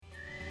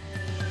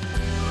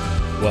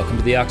Welcome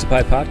to the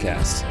Octopi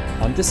Podcast.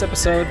 On this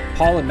episode,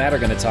 Paul and Matt are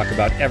going to talk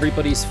about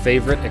everybody's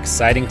favorite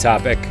exciting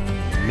topic,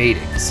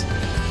 meetings.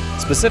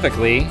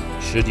 Specifically,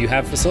 should you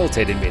have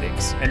facilitated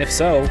meetings? And if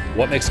so,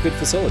 what makes a good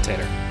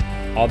facilitator?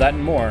 All that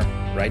and more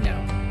right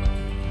now.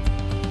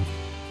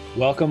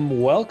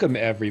 Welcome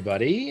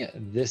everybody.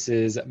 This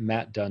is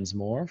Matt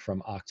Dunsmore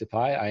from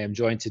Octopi. I am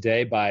joined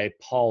today by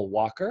Paul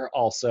Walker,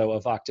 also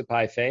of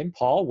Octopi fame.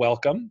 Paul,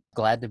 welcome.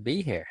 Glad to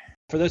be here.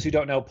 For those who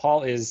don't know,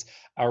 Paul is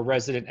our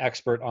resident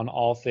expert on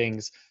all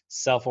things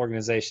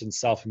self-organization,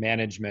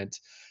 self-management.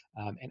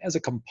 And as a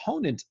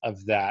component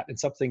of that, and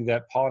something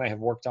that Paul and I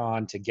have worked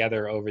on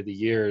together over the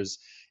years,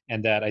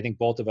 and that I think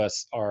both of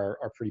us are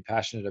pretty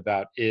passionate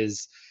about,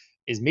 is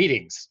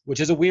meetings, which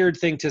is a weird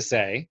thing to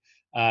say,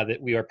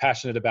 that we are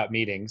passionate about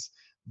meetings.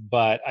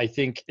 But I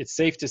think it's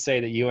safe to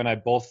say that you and I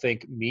both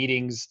think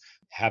meetings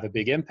have a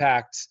big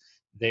impact.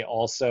 They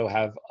also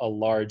have a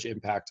large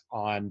impact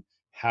on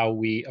how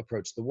we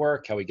approach the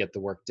work, how we get the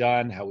work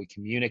done, how we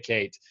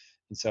communicate.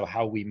 And so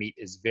how we meet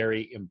is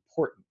very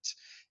important.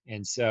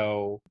 And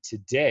so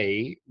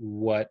today,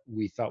 what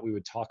we thought we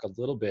would talk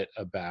a little bit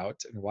about,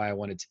 and why I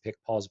wanted to pick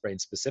Paul's brain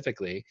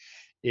specifically,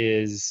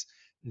 is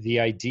the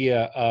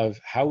idea of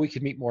how we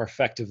could meet more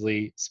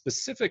effectively,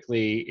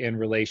 specifically in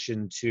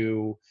relation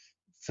to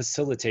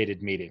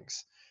facilitated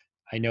meetings.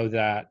 I know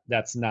that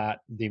that's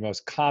not the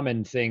most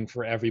common thing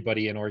for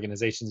everybody in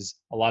organizations.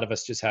 A lot of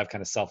us just have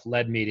kind of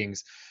self-led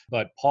meetings,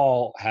 but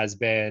Paul has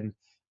been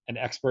an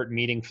expert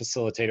meeting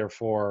facilitator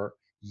for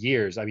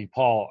years. I mean,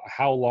 Paul,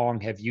 how long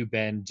have you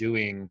been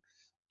doing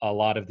a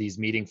lot of these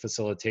meeting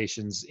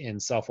facilitations in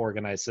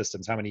self-organized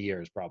systems? How many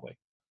years, probably?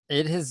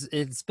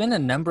 It's been a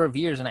number of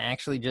years, and I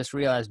actually just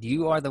realized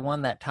you are the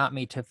one that taught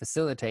me to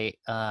facilitate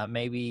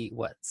maybe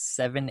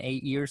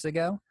 7-8 years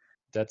ago.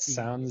 That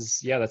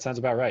sounds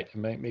about right.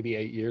 Maybe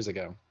 8 years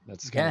ago.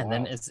 That's kind of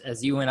wild. And then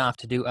as you went off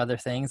to do other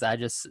things, I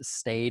just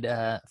stayed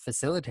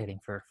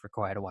facilitating for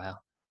quite a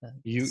while.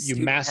 You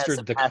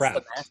mastered the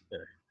craft.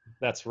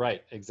 That's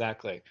right,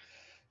 exactly.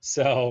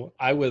 So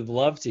I would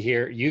love to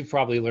hear, you've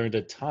probably learned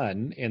a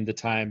ton in the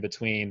time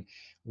between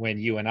when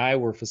you and I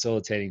were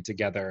facilitating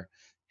together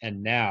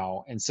and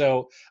now. And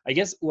so I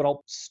guess what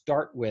I'll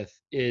start with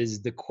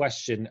is the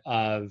question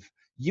of,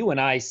 you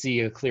and I see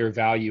a clear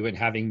value in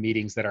having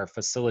meetings that are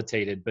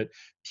facilitated, but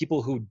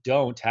people who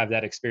don't have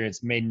that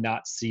experience may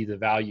not see the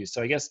value.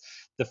 So I guess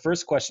the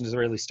first question to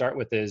really start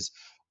with is,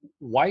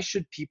 why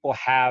should people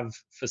have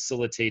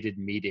facilitated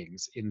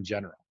meetings in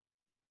general?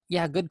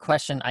 Yeah, good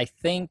question. I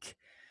think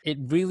it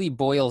really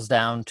boils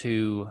down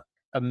to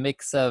a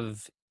mix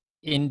of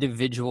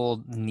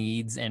individual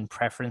needs and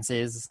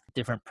preferences,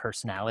 different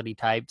personality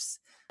types,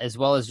 as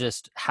well as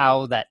just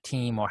how that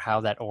team or how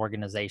that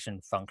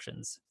organization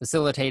functions.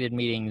 Facilitated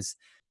meetings,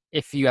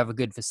 if you have a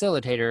good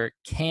facilitator,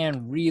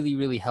 can really,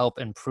 really help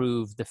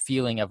improve the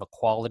feeling of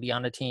equality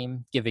on a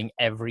team, giving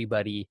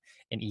everybody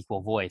an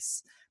equal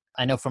voice.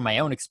 I know from my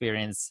own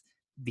experience,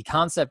 the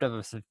concept of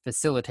a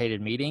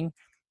facilitated meeting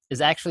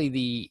is actually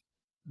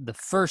the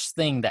first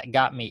thing that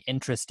got me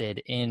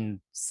interested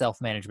in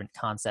self-management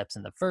concepts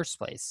in the first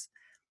place,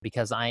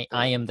 because I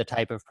am the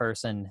type of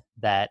person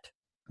that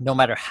no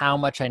matter how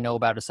much I know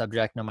about a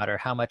subject, no matter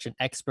how much an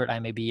expert I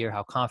may be or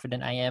how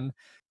confident I am,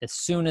 as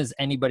soon as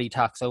anybody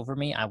talks over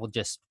me, I will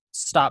just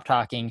stop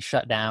talking,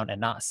 shut down,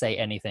 and not say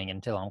anything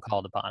until I'm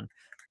called upon.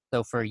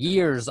 So for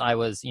years, I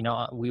was,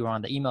 we were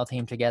on the email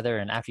team together,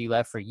 and after you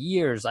left, for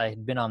years, I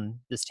had been on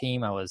this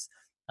team. I was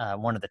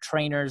one of the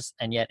trainers,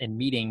 and yet in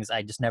meetings,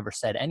 I just never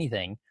said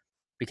anything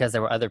because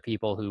there were other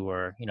people who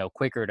were,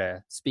 quicker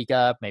to speak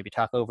up, maybe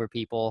talk over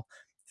people.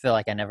 Feel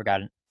like I never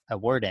got a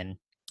word in.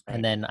 Right.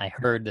 And then I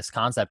heard this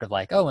concept of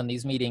like, oh, in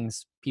these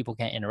meetings, people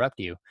can't interrupt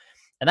you.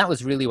 And that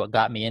was really what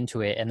got me into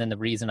it. And then the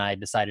reason I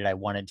decided I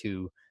wanted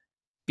to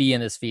be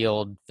in this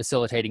field,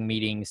 facilitating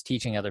meetings,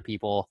 teaching other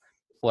people,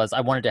 was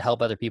I wanted to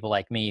help other people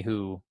like me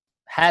who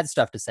had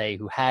stuff to say,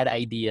 who had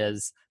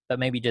ideas, but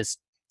maybe just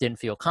didn't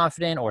feel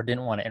confident or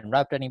didn't want to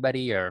interrupt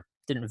anybody or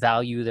didn't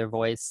value their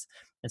voice.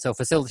 And so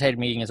facilitated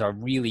meetings are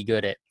really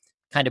good at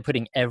kind of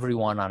putting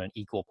everyone on an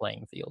equal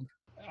playing field.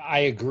 I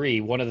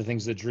agree. One of the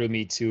things that drew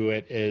me to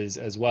it is,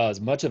 as well as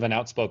much of an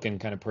outspoken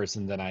kind of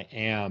person that I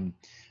am,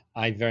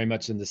 I very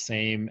much am the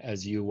same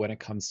as you when it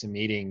comes to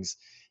meetings.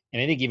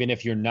 And I think even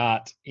if you're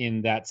not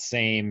in that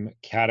same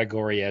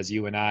category as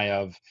you and I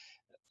of,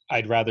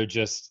 I'd rather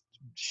just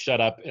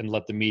shut up and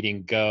let the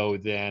meeting go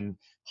than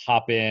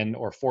hop in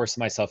or force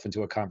myself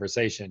into a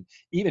conversation.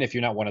 Even if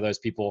you're not one of those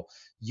people,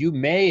 you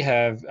may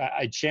have,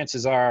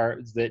 chances are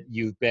that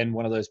you've been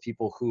one of those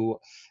people who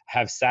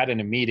have sat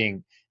in a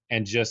meeting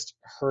and just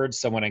heard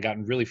someone and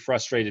gotten really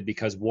frustrated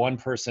because one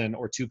person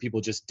or two people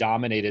just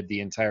dominated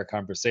the entire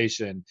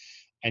conversation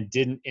and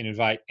didn't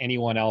invite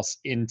anyone else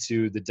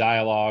into the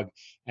dialogue.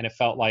 And it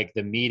felt like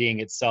the meeting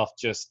itself,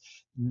 just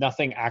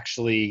nothing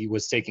actually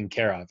was taken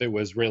care of. It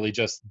was really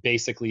just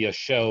basically a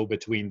show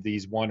between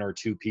these one or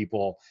two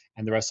people,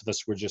 and the rest of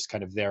us were just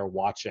kind of there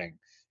watching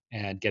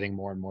and getting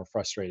more and more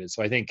frustrated.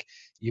 So I think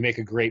you make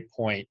a great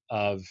point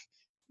of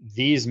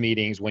these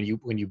meetings, when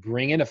you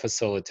bring in a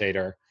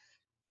facilitator,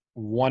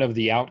 one of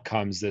the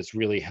outcomes that's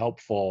really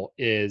helpful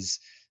is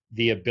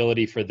the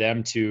ability for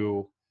them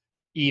to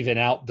even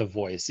out the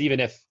voice. Even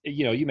if,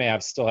 you may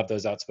still have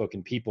those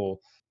outspoken people,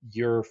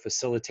 your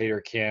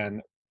facilitator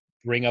can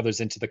bring others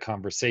into the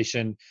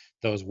conversation,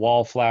 those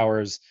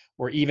wallflowers,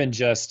 or even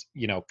just,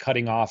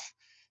 cutting off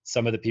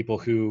some of the people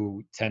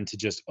who tend to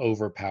just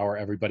overpower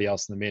everybody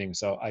else in the meeting.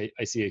 So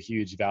I see a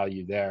huge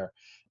value there.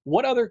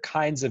 What other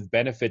kinds of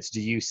benefits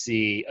do you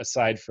see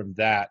aside from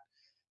that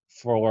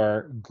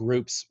for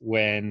groups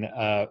when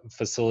a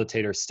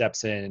facilitator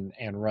steps in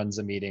and runs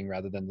a meeting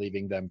rather than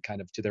leaving them kind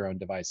of to their own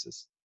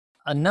devices?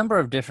 A number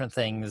of different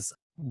things.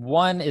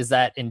 One is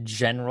that in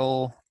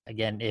general,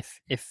 again, if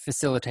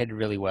facilitated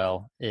really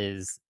well,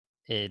 is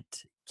it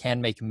can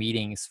make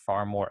meetings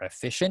far more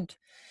efficient.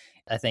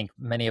 I think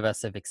many of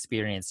us have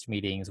experienced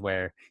meetings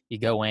where you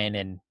go in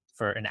and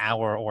for an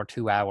hour or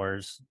 2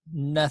 hours,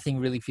 nothing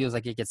really feels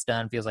like it gets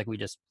done. Feels like we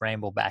just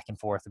ramble back and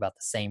forth about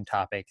the same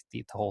topic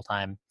the whole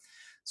time.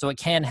 So it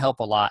can help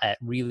a lot at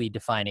really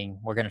defining,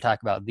 we're going to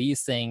talk about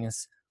these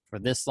things for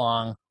this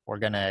long. We're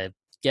going to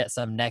get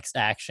some next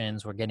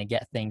actions. We're going to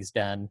get things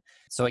done.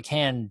 So it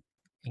can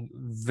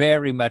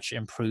very much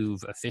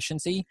improve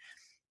efficiency,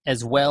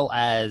 as well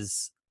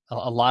as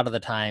a lot of the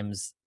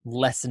times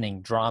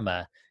lessening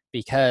drama.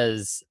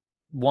 Because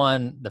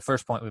one, the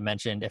first point we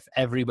mentioned, if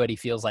everybody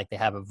feels like they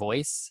have a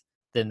voice,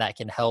 then that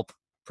can help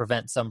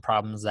prevent some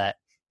problems that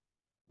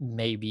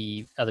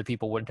maybe other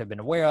people wouldn't have been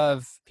aware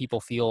of.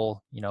 People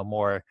feel,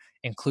 more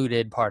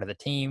included, part of the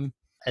team,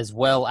 as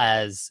well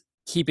as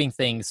keeping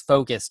things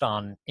focused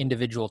on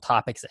individual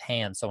topics at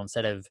hand. So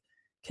instead of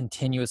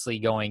continuously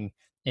going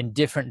in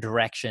different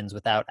directions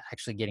without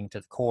actually getting to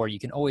the core, you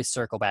can always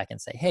circle back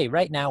and say, hey,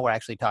 right now we're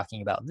actually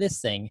talking about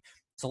this thing.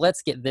 So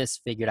let's get this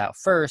figured out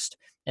first,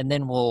 and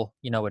then we'll,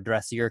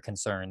 address your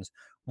concerns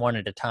one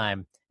at a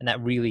time. And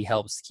that really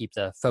helps keep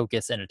the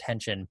focus and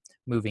attention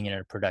moving in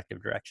a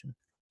productive direction.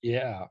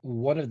 Yeah.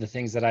 One of the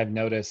things that I've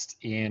noticed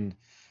in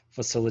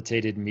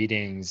facilitated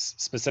meetings,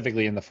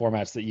 specifically in the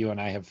formats that you and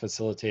I have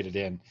facilitated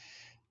in,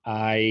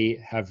 I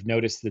have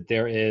noticed that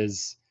there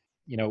is,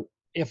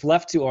 if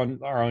left to on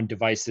our own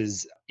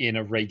devices in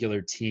a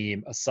regular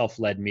team, a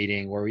self-led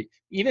meeting where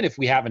even if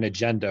we have an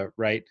agenda,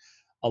 right?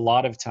 A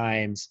lot of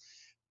times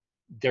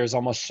there's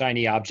almost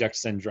shiny object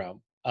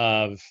syndrome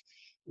of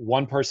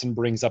one person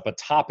brings up a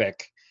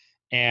topic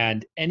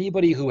and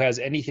anybody who has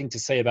anything to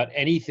say about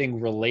anything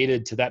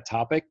related to that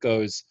topic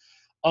goes,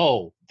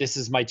 oh, this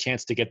is my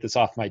chance to get this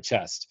off my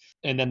chest.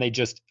 And then they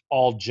just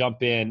all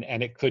jump in,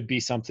 and it could be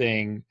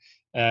something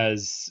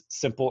as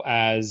simple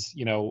as,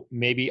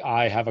 maybe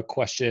I have a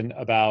question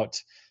about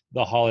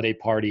the holiday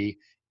party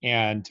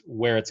and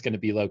where it's going to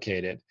be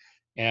located.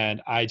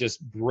 And I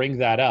just bring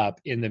that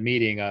up in the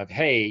meeting of,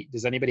 hey,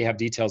 does anybody have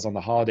details on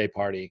the holiday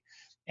party?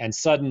 And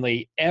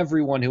suddenly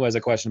everyone who has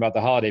a question about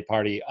the holiday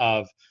party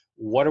of,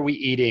 what are we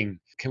eating?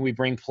 Can we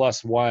bring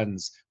plus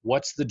ones?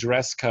 What's the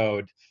dress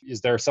code? Is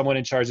there someone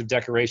in charge of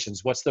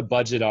decorations? What's the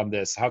budget on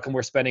this? How come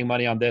we're spending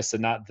money on this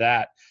and not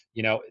that?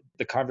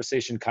 The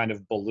conversation kind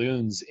of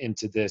balloons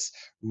into this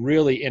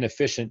really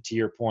inefficient, to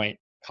your point,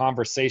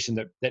 conversation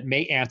that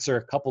may answer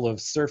a couple of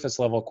surface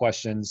level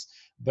questions,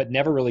 but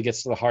never really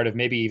gets to the heart of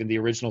maybe even the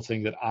original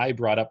thing that I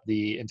brought up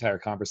the entire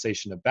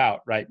conversation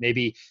about, right?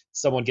 Maybe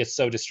someone gets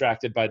so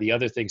distracted by the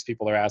other things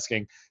people are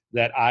asking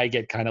that I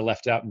get kind of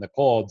left out in the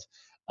cold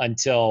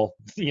until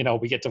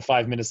we get to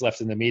 5 minutes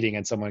left in the meeting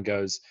and someone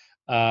goes,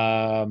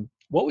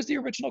 what was the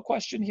original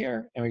question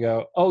here? And we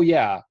go, oh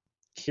yeah,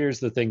 here's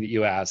the thing that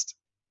you asked,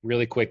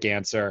 really quick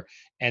answer,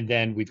 and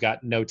then we've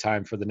got no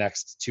time for the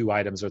next 2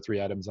 items or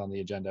 3 items on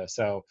the agenda.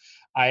 So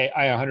I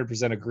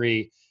 100%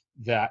 agree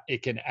that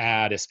it can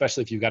add,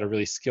 especially if you've got a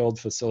really skilled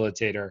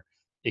facilitator,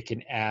 it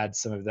can add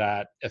some of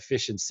that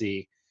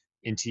efficiency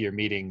into your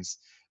meetings.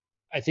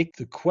 I think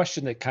the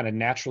question that kind of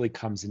naturally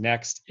comes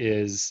next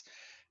is,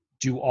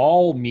 do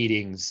all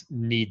meetings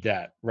need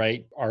that,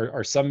 right?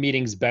 Are some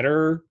meetings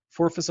better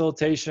for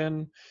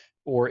facilitation?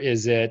 Or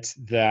is it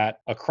that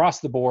across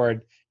the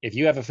board, if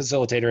you have a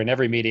facilitator in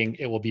every meeting,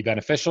 it will be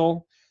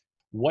beneficial?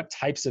 What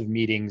types of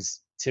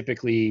meetings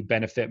typically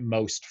benefit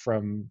most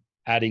from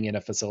adding in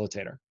a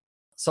facilitator?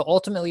 So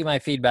ultimately, my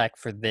feedback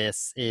for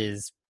this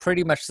is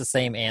pretty much the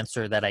same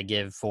answer that I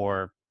give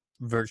for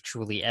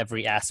virtually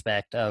every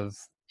aspect of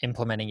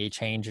implementing a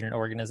change in an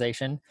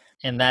organization.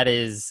 And that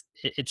is,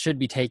 it should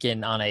be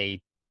taken on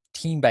a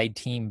team by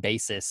team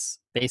basis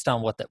based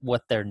on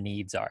what their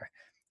needs are.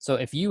 So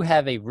if you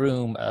have a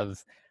room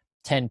of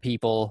 10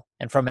 people,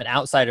 and from an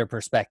outsider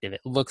perspective, it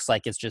looks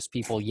like it's just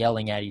people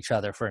yelling at each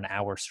other for an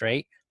hour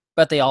straight,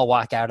 but they all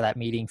walk out of that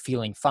meeting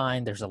feeling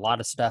fine. There's a lot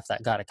of stuff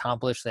that got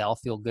accomplished. They all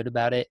feel good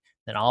about it.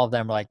 And all of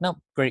them are like, nope,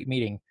 great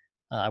meeting.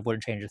 I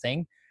wouldn't change a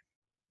thing.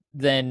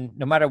 Then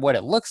no matter what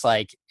it looks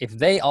like, if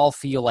they all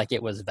feel like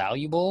it was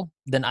valuable,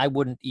 then I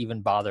wouldn't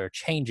even bother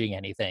changing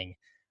anything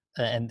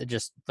and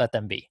just let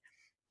them be. Right.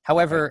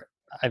 However,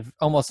 I've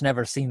almost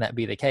never seen that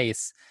be the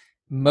case.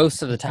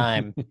 Most of the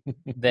time,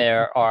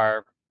 there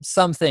are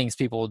some things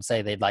people would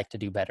say they'd like to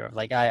do better.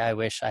 Like, I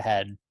wish I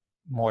had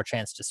more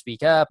chance to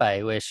speak up.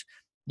 I wish,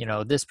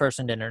 this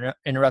person didn't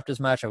interrupt as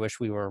much. I wish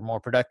we were more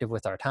productive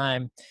with our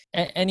time.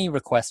 Any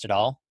request at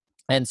all.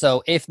 And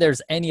so if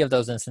there's any of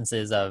those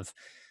instances of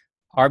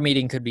our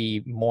meeting could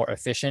be more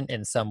efficient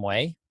in some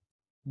way,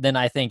 then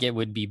I think it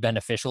would be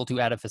beneficial to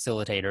add a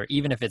facilitator,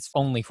 even if it's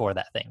only for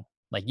that thing.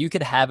 Like you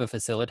could have a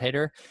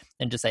facilitator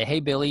and just say, hey,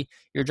 Billy,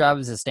 your job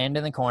is to stand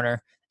in the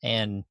corner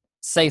and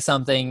say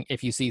something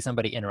if you see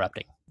somebody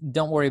interrupting.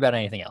 Don't worry about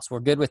anything else. We're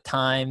good with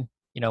time.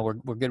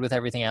 We're good with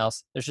everything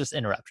else. There's just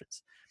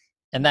interruptions.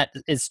 And that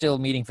is still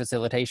meeting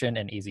facilitation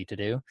and easy to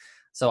do.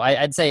 So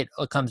I'd say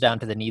it comes down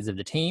to the needs of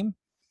the team,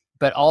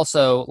 but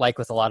also like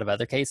with a lot of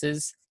other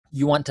cases,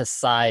 you want to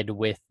side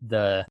with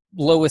the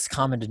lowest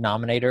common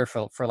denominator,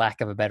 for lack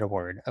of a better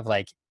word, of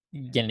like,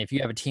 again, if you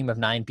have a team of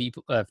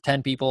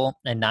 10 people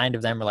and 9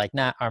 of them are like,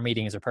 nah, our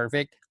meetings are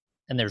perfect,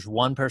 and there's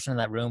one person in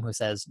that room who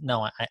says,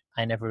 no,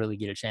 I never really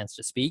get a chance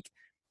to speak,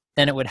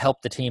 then it would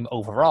help the team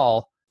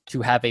overall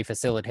to have a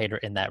facilitator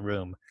in that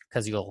room,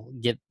 because you'll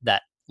get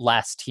that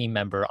last team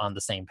member on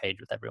the same page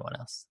with everyone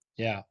else.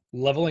 Yeah.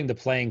 Leveling the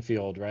playing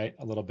field, right?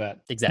 A little bit.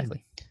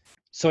 Exactly.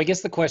 So I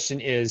guess the question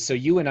is, so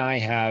you and I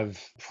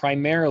have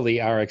primarily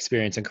our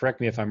experience, and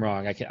correct me if I'm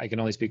wrong, I can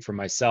only speak for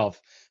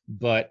myself,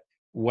 but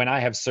when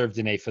I have served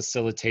in a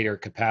facilitator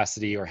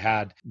capacity or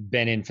had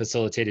been in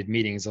facilitated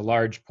meetings, a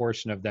large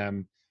portion of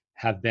them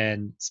have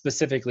been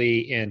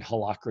specifically in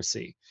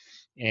holacracy.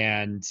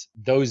 And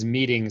those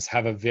meetings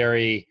have a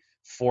very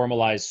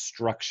formalized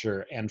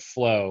structure and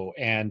flow.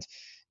 And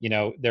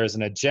there's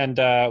an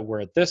agenda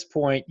where at this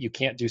point you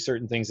can't do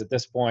certain things, at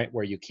this point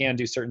where you can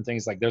do certain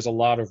things. Like there's a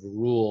lot of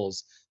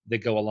rules that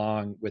go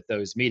along with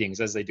those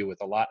meetings, as they do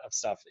with a lot of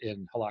stuff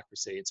in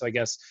holacracy. And so I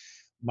guess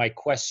my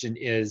question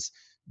is,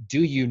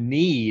 do you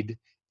need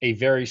a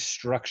very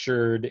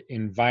structured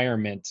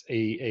environment,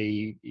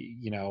 a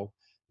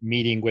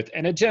meeting with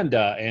an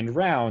agenda and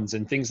rounds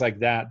and things like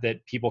that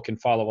people can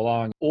follow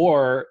along?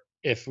 Or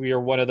if we are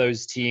one of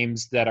those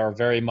teams that are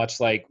very much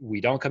like,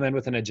 we don't come in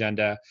with an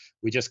agenda,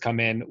 we just come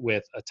in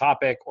with a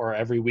topic, or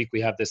every week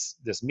we have this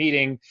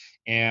meeting,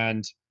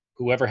 and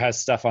whoever has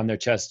stuff on their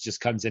chest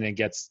just comes in and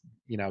gets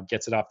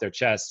it off their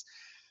chest.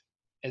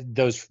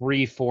 Those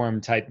free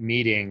form type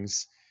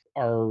meetings,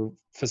 are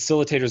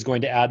facilitators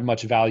going to add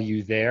much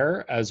value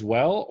there as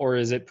well? Or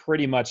is it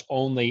pretty much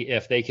only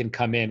if they can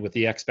come in with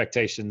the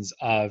expectations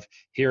of,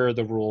 here are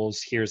the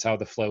rules, here's how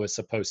the flow is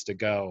supposed to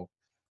go?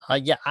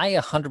 Yeah, I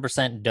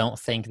 100% don't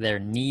think there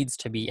needs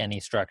to be any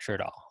structure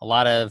at all. A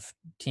lot of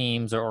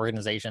teams or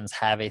organizations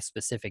have a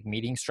specific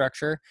meeting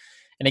structure.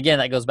 And again,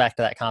 that goes back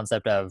to that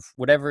concept of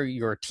whatever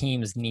your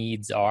team's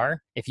needs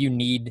are. If you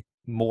need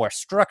more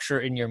structure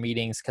in your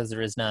meetings because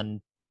there is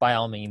none, by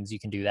all means, you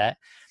can do that.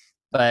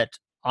 But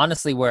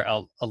honestly, where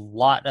a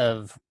lot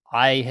of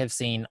I have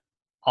seen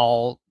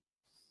all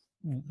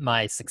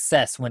my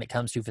success when it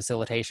comes to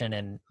facilitation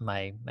and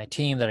my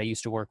team that I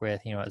used to work with,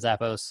 at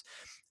Zappos,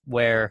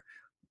 where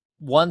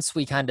once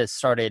we kind of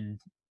started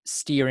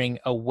steering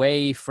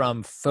away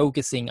from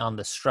focusing on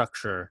the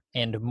structure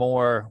and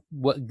more,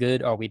 what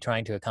good are we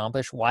trying to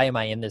accomplish? Why am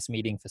I in this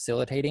meeting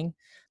facilitating?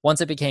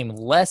 Once it became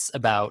less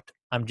about,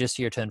 I'm just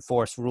here to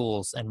enforce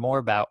rules, and more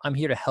about, I'm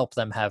here to help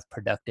them have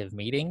productive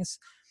meetings,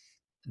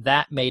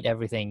 that made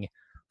everything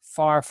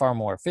far, far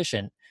more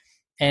efficient.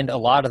 And a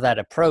lot of that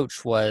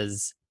approach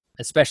was,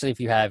 especially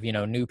if you have,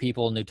 new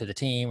people new to the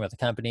team or the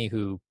company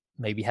who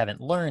maybe haven't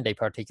learned a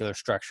particular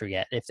structure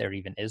yet, if there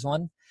even is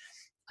one.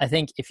 I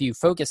think if you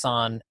focus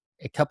on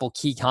a couple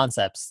key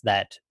concepts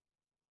that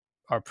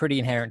are pretty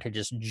inherent to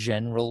just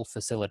general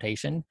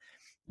facilitation,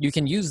 you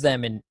can use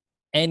them in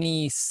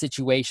any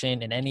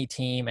situation, in any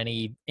team,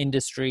 any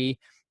industry,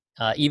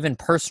 even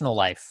personal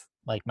life.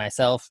 Like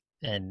myself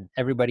and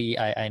everybody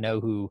I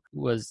know who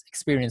was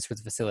experienced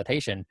with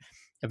facilitation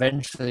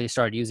eventually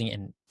started using it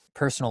in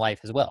personal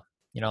life as well.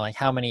 Like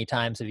how many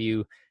times have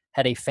you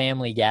had a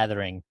family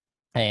gathering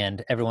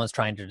and everyone's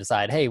trying to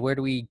decide, hey, where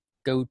do we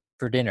go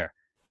for dinner?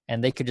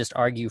 And they could just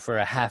argue for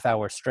a half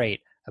hour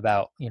straight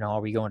about,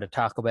 are we going to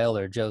Taco Bell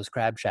or Joe's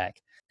Crab Shack?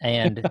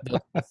 And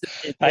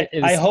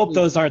I hope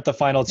those aren't the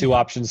final two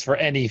options for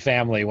any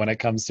family when it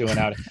comes to an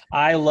outing.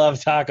 I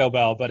love Taco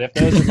Bell, but if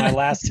those are my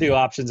last two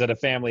options at a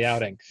family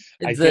outing,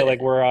 I feel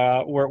like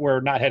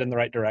we're not heading the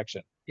right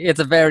direction. It's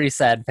a very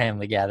sad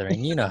family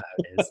gathering. You know how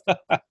it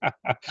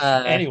is.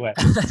 Anyway,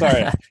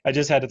 sorry, I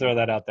just had to throw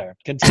that out there.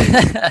 Continue.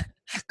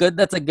 Good.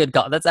 That's a good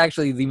call. That's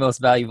actually the most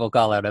valuable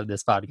call out of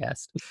this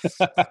podcast.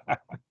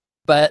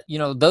 But,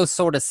 those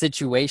sort of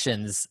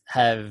situations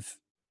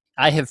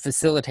I have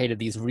facilitated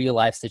these real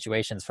life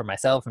situations for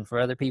myself and for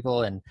other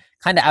people, and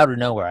kind of out of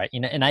nowhere,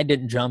 and I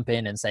didn't jump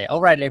in and say,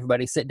 all right,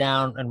 everybody sit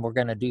down and we're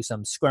going to do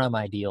some Scrum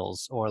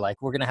ideals, or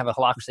like, we're going to have a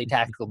holacracy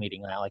tactical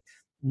meeting now. Like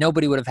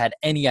nobody would have had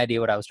any idea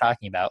what I was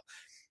talking about.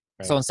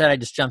 Right. So instead I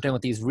just jumped in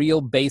with these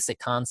real basic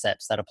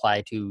concepts that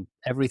apply to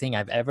everything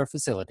I've ever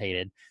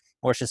facilitated,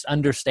 or it's just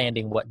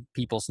understanding what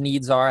people's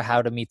needs are,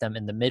 how to meet them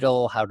in the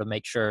middle, how to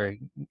make sure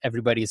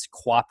everybody's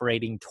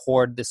cooperating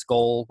toward this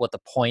goal, what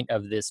the point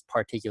of this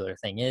particular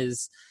thing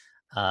is.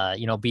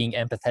 being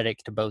empathetic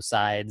to both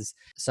sides.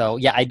 So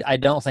yeah, I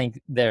don't think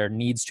there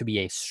needs to be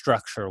a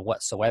structure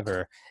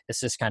whatsoever. It's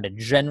just kind of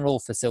general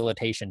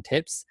facilitation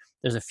tips.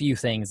 There's a few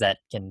things that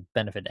can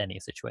benefit any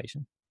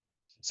situation.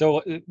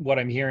 So what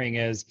I'm hearing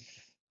is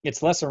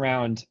it's less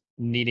around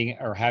needing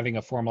or having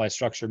a formalized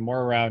structure,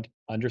 more around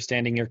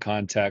understanding your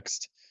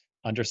context,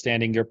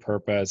 understanding your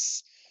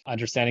purpose,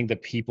 understanding the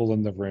people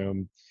in the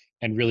room,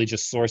 and really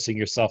just sourcing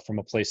yourself from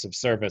a place of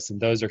service. And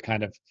those are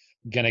kind of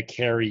going to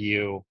carry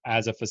you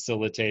as a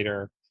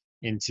facilitator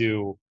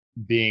into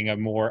being a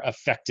more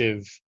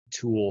effective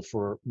tool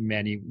for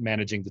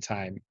managing the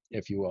time,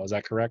 if you will. Is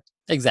that correct?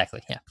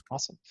 Exactly. Yeah.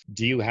 Awesome.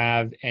 Do you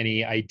have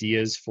any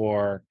ideas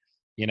for,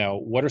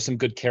 what are some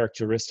good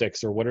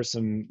characteristics or what are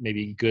some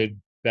maybe good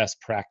best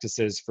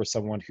practices for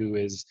someone who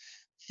is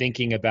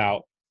thinking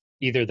about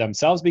either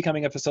themselves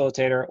becoming a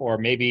facilitator, or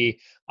maybe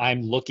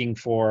I'm looking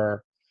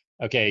for,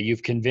 okay,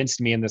 you've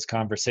convinced me in this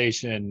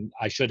conversation,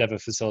 I should have a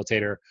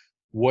facilitator.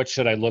 What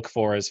should I look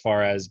for as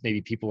far as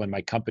maybe people in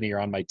my company or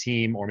on my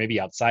team, or maybe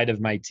outside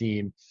of my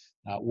team?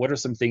 What are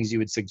some things you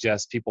would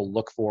suggest people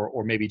look for,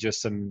 or maybe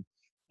just some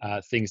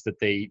things that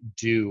they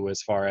do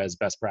as far as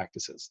best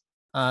practices?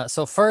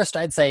 So first,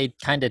 I'd say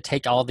kind of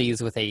take all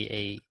these with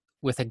a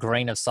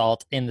grain of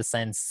salt, in the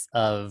sense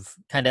of,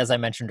 kind of as I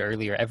mentioned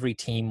earlier, every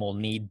team will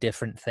need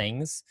different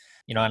things.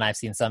 And I've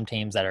seen some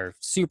teams that are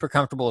super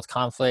comfortable with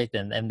conflict,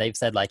 and they've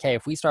said like, hey,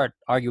 if we start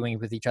arguing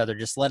with each other,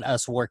 just let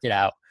us work it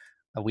out.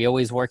 We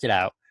always work it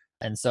out.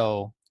 And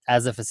so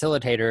as a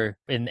facilitator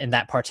in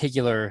that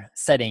particular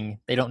setting,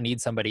 they don't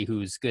need somebody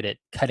who's good at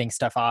cutting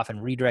stuff off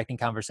and redirecting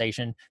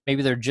conversation.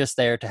 Maybe they're just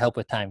there to help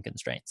with time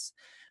constraints.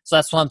 So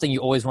that's one thing you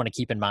always want to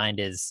keep in mind,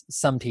 is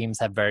some teams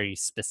have very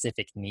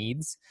specific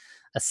needs.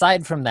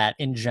 Aside from that,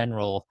 in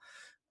general,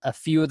 a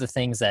few of the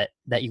things that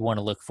you want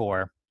to look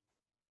for.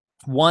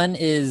 One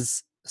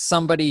is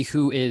somebody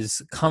who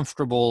is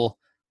comfortable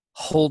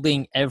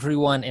holding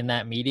everyone in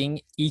that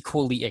meeting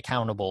equally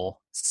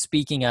accountable,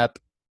 speaking up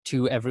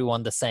to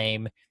everyone the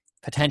same,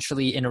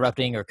 potentially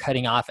interrupting or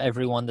cutting off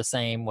everyone the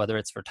same, whether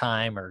it's for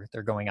time or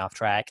they're going off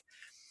track.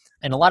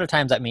 And a lot of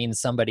times that means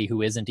somebody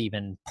who isn't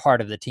even part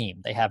of the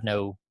team. They have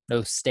no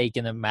stake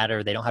in the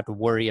matter. They don't have to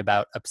worry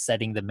about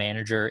upsetting the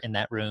manager in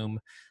that room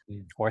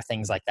or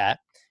things Mhm. like that.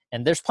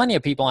 And there's plenty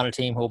of people on a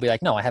team who will be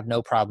like, no, I have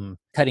no problem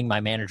cutting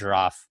my manager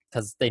off,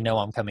 because they know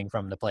I'm coming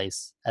from the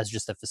place as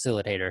just a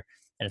facilitator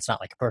and it's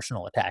not like a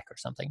personal attack or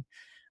something.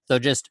 So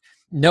just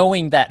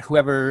knowing that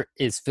whoever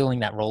is filling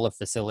that role of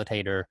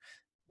facilitator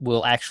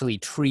will actually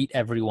treat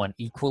everyone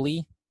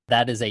equally,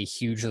 that is a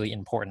hugely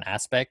important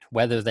aspect,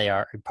 whether they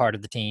are a part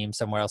of the team,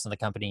 somewhere else in the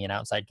company, an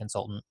outside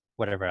consultant,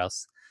 whatever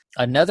else.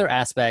 Another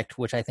aspect,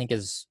 which I think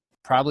is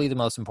probably the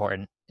most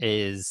important,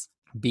 is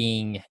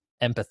being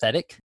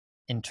empathetic,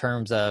 in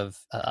terms of,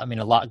 a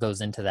lot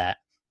goes into that,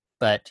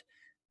 but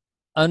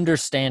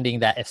understanding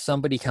that if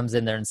somebody comes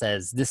in there and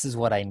says, this is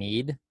what I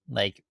need,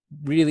 like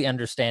really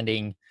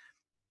understanding,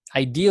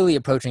 ideally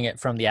approaching it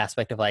from the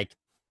aspect of like,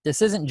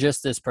 this isn't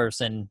just this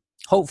person,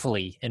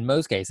 hopefully in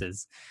most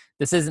cases,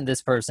 this isn't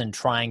this person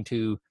trying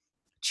to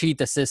cheat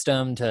the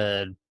system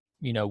to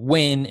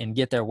win and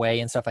get their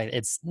way and stuff like that.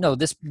 It's no,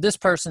 this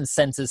person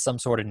senses some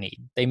sort of need.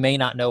 They may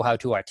not know how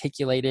to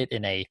articulate it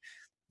in a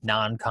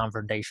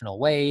non-confrontational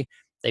way.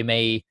 They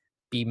may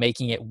be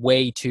making it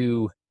way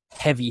too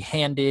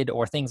heavy-handed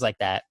or things like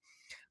that.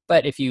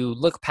 But if you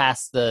look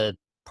past the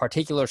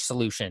particular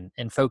solution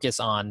and focus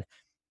on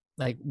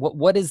like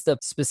what is the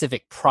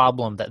specific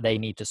problem that they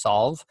need to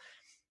solve,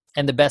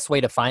 and the best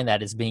way to find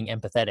that is being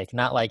empathetic,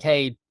 not like,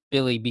 hey,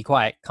 Billy, be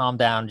quiet, calm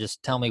down,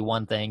 just tell me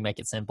one thing, make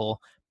it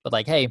simple. But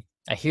like, hey,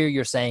 I hear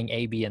you're saying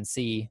A, B, and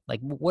C. Like,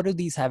 what do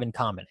these have in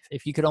common?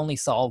 If you could only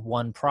solve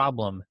one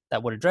problem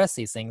that would address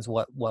these things,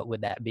 what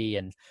would that be?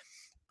 And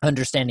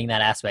understanding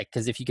that aspect,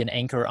 because if you can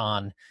anchor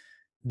on,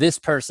 this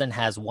person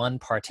has one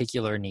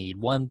particular need,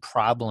 one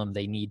problem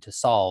they need to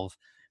solve,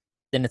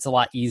 then it's a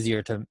lot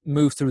easier to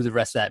move through the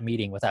rest of that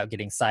meeting without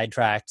getting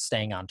sidetracked,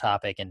 staying on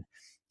topic,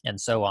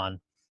 and so on.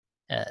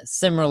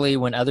 Similarly,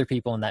 when other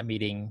people in that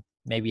meeting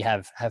maybe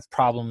have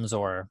problems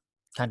or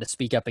kind of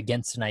speak up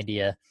against an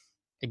idea,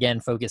 again,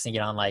 focusing it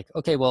on like,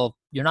 okay, well,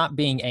 you're not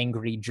being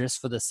angry just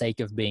for the sake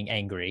of being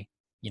angry.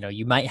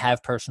 You might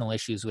have personal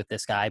issues with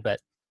this guy, but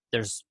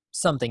there's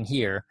something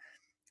here.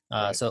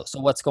 Right. So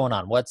what's going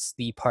on? What's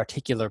the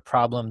particular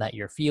problem that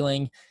you're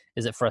feeling?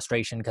 Is it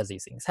frustration because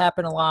these things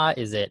happen a lot?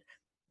 Is it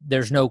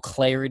there's no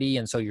clarity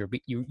and so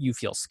you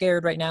feel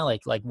scared right now?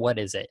 Like what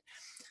is it?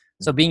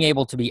 So being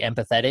able to be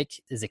empathetic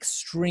is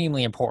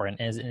extremely important,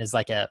 and is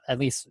like at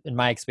least in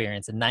my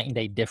experience, a night and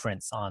day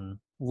difference on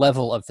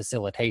level of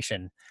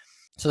facilitation.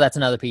 So that's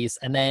another piece.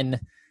 And then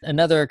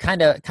another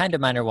kind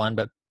of minor one,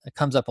 but it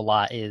comes up a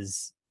lot,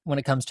 is when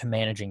it comes to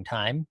managing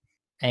time.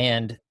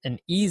 And an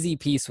easy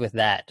piece with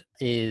that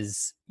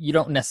is you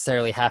don't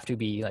necessarily have to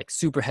be like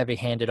super heavy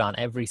handed on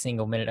every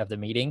single minute of the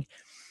meeting,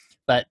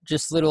 but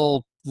just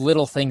little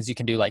things you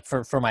can do. Like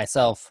for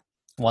myself,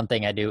 one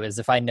thing I do is,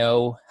 if I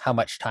know how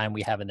much time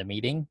we have in the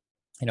meeting,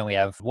 we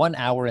have 1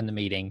 hour in the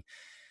meeting,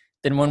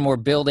 Then when we're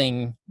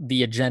building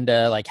the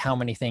agenda, like how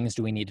many things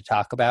do we need to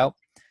talk about?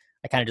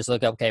 I kind of just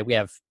look up, okay, we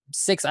have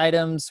 6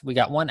 items, we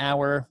got 1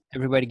 hour,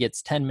 everybody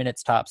gets 10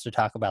 minutes tops to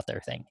talk about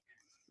their thing.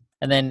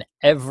 And then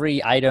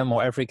every item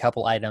or every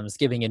couple items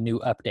giving a new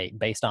update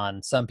based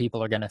on some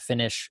people are going to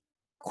finish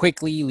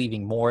quickly,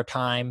 leaving more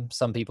time.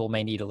 Some people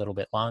may need a little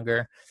bit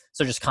longer.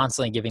 So just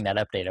constantly giving that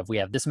update of we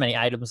have this many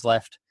items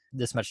left,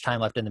 this much time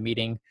left in the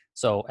meeting.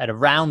 So at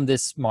around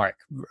this mark,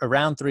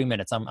 around 3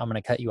 minutes, I'm going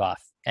to cut you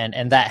off.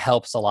 And that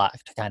helps a lot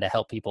to kind of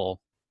help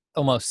people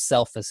almost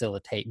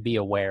self-facilitate, be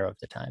aware of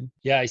the time.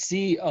 Yeah, I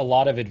see a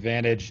lot of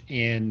advantage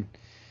in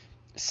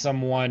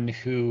someone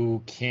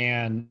who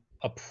can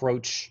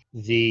approach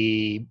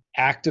the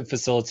act of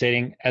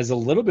facilitating as a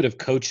little bit of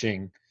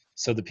coaching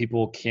so that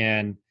people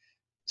can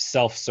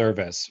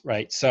self-service,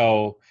 right?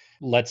 So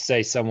let's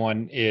say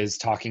someone is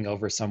talking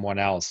over someone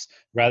else,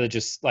 rather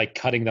just like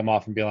cutting them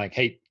off and being like,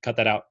 hey, cut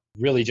that out.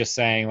 Really just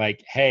saying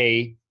like,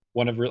 hey, I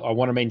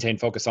want to maintain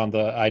focus on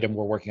the item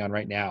we're working on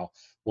right now.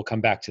 We'll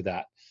come back to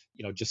that.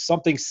 Just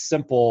something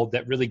simple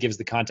that really gives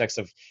the context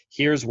of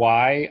here's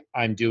why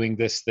I'm doing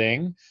this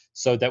thing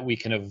so that we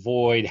can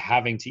avoid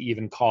having to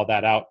even call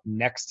that out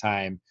next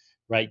time,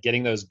 right?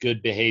 Getting those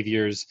good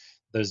behaviors,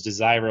 those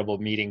desirable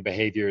meeting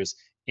behaviors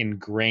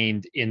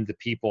ingrained in the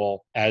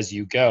people as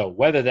you go,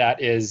 whether that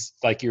is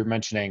like you're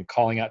mentioning,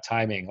 calling out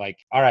timing, like,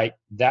 all right,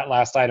 that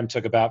last item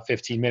took about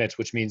 15 minutes,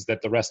 which means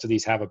that the rest of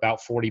these have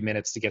about 40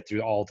 minutes to get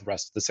through all the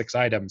rest of the 6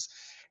 items.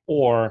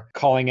 Or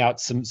calling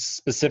out some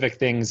specific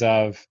things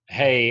of,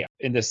 hey,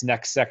 in this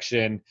next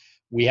section,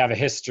 we have a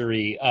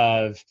history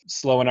of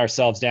slowing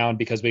ourselves down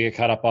because we get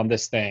caught up on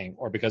this thing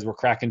or because we're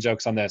cracking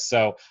jokes on this.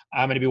 So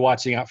I'm going to be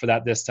watching out for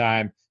that this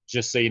time.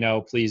 Just so you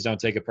know, please don't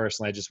take it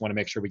personally. I just want to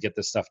make sure we get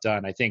this stuff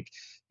done. I think,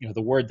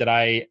 the word that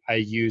I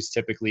use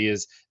typically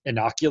is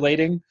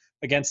inoculating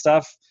against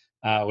stuff,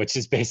 which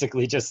is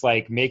basically just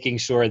like making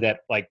sure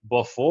that like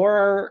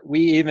before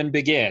we even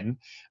begin,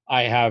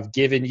 I have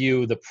given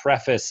you the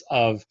preface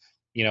of,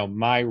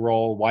 my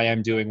role, why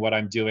I'm doing what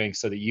I'm doing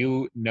so that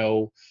you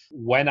know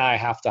when I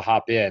have to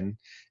hop in.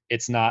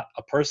 It's not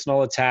a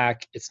personal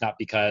attack. It's not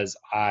because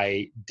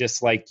I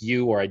dislike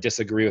you or I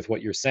disagree with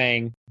what you're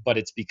saying, but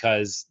it's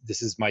because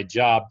this is my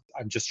job.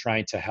 I'm just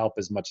trying to help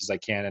as much as I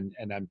can.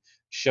 And I'm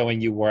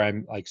showing you where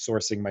I'm like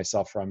sourcing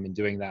myself from and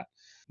doing that.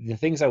 The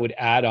things I would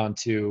add on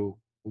to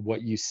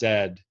what you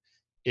said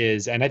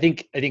is, and I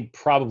think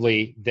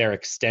probably they're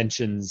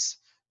extensions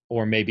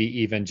or maybe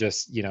even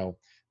just,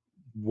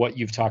 what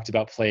you've talked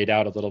about played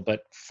out a little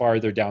bit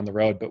farther down the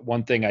road. But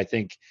one thing I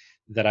think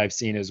that I've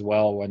seen as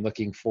well when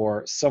looking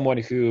for someone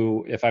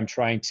who, if I'm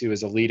trying to,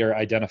 as a leader,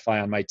 identify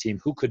on my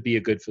team who could be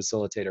a good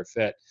facilitator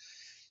fit,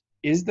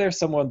 is there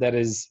someone that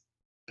is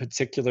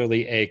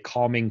particularly a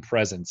calming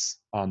presence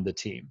on the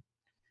team?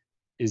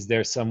 Is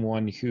there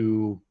someone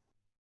who,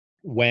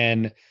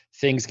 when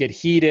things get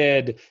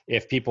heated,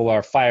 if people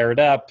are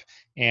fired up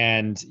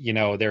and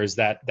there's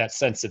that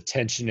sense of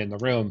tension in the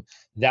room,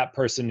 that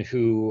person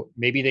who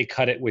maybe they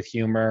cut it with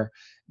humor,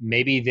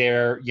 maybe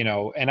they're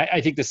and I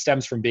think this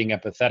stems from being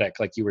empathetic,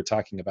 like you were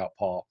talking about,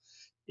 Paul,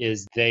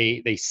 is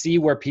they see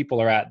where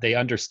people are at, they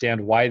understand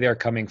why they're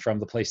coming from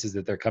the places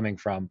that they're coming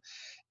from,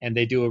 and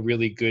they do a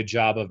really good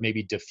job of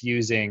maybe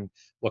diffusing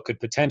what could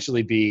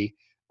potentially be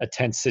a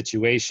tense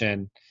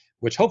situation,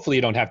 which hopefully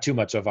you don't have too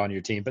much of on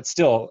your team, but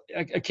still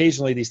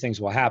occasionally these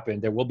things will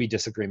happen. There will be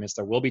disagreements.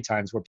 There will be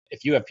times where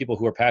if you have people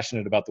who are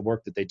passionate about the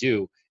work that they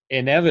do,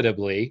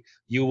 inevitably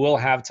you will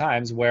have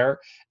times where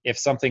if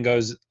something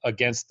goes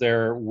against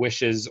their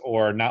wishes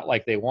or not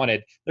like they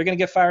wanted, they're going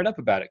to get fired up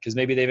about it because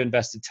maybe they've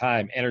invested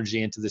time,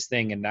 energy into this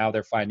thing, and now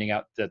they're finding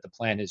out that the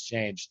plan has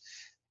changed.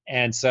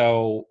 And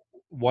so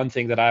one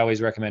thing that I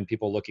always recommend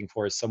people looking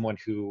for is someone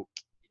who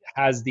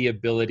has the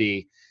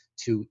ability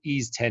to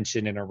ease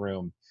tension in a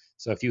room.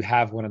 So if you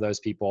have one of those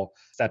people,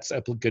 that's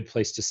a good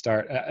place to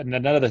start. And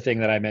another thing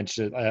that I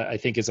mentioned, I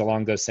think is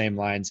along those same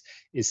lines,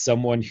 is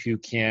someone who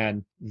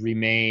can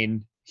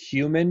remain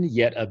human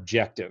yet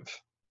objective.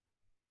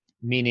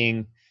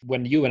 Meaning,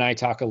 when you and I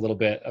talk a little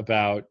bit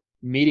about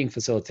meeting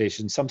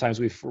facilitation, sometimes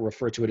we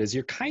refer to it as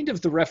you're kind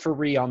of the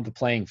referee on the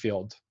playing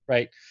field,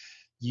 right?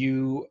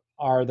 You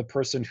are the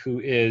person who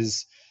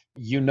is,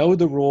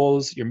 the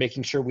rules, you're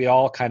making sure we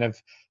all kind of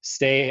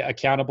stay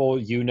accountable.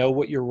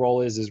 What your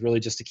role is really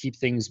just to keep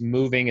things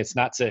moving. It's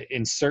not to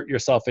insert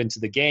yourself into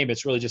the game.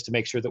 It's really just to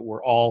make sure that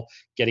we're all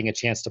getting a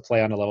chance to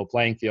play on a level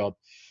playing field.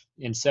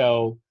 And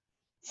so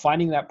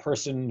finding that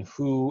person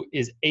who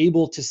is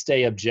able to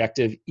stay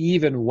objective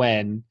even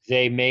when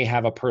they may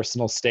have a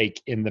personal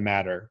stake in the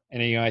matter.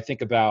 And I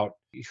think about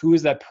who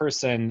is that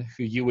person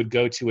who you would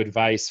go to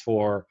advice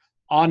for,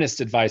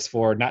 honest advice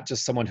for, not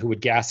just someone who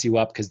would gas you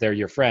up because they're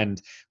your friend,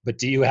 but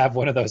do you have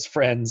one of those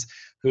friends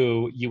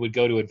who you would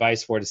go to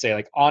advice for to say,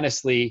 like,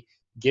 honestly,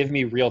 give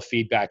me real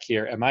feedback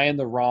here. Am I in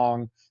the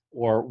wrong?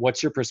 Or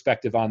what's your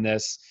perspective on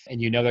this? And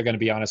they're going to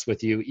be honest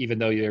with you, even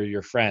though they're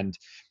your friend.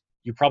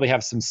 You probably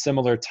have some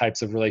similar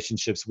types of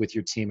relationships with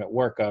your team at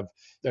work.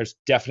 There's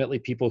definitely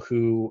people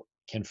who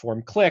can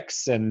form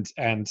cliques and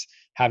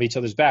have each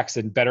other's backs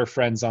and better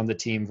friends on the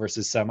team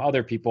versus some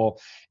other people.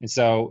 And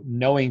so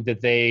knowing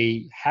that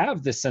they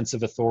have this sense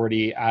of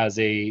authority as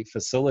a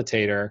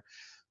facilitator,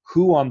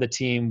 who on the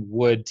team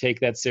would take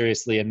that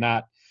seriously and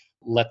not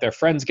let their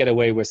friends get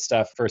away with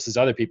stuff versus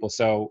other people.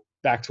 So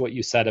back to what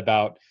you said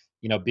about,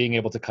 being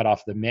able to cut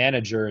off the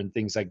manager and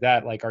things like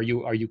that. Like, are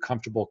you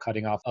comfortable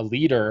cutting off a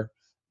leader,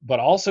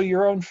 but also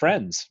your own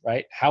friends,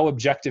 right? How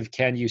objective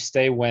can you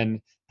stay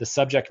when the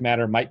subject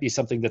matter might be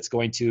something that's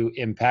going to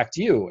impact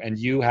you and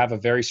you have a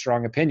very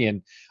strong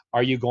opinion?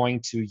 Are you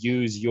going to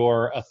use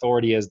your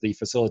authority as the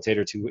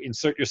facilitator to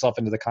insert yourself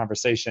into the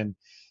conversation,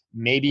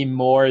 maybe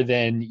more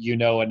than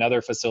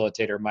another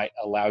facilitator might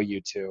allow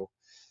you to?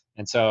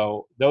 And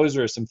so those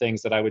are some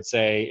things that I would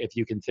say, if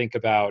you can think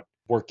about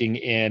working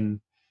in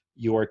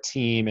your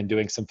team and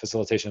doing some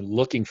facilitation,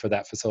 looking for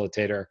that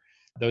facilitator,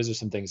 those are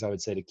some things I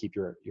would say to keep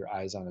your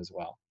eyes on as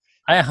well.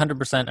 I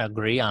 100%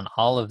 agree on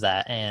all of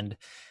that. And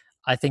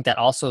I think that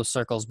also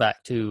circles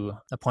back to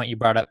the point you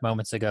brought up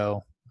moments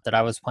ago that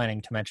I was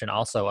planning to mention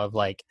also, of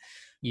like,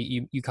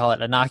 you call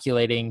it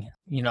inoculating.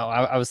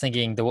 I was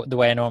thinking the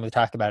way I normally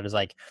talk about it is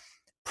like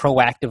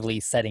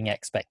proactively setting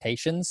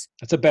expectations.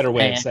 That's a better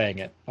way of And saying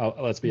it.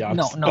 Let's be no,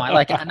 honest. no, I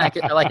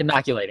like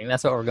inoculating.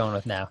 That's what we're going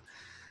with now.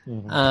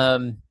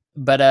 Mhm.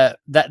 But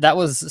that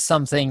was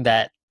something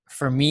that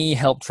for me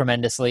helped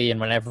tremendously. And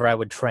whenever I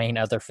would train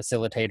other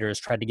facilitators,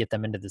 try to get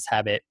them into this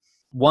habit,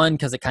 one,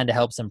 because it kind of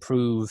helps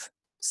improve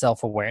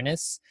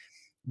self-awareness,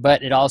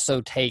 but it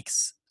also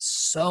takes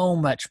so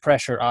much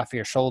pressure off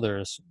your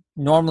shoulders.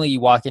 Normally you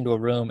walk into a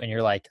room and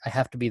you're like, I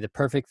have to be the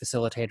perfect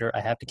facilitator.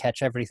 I have to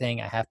catch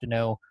everything. I have to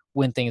know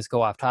when things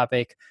go off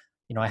topic.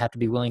 I have to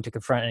be willing to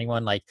confront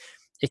anyone. Like,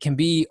 it can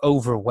be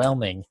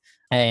overwhelming.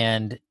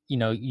 And,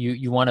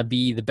 you want to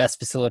be the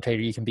best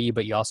facilitator you can be,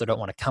 but you also don't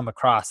want to come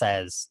across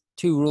as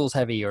too rules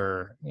heavy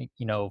or,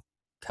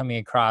 coming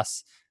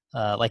across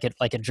like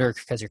a jerk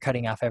because you're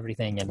cutting off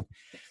everything. And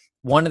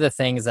one of the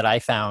things that I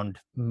found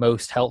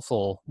most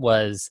helpful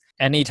was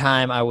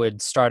anytime I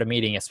would start a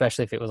meeting,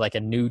 especially if it was like a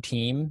new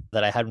team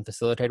that I hadn't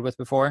facilitated with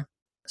before,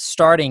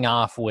 starting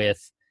off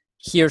with,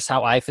 here's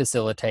how I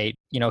facilitate,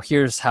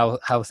 here's how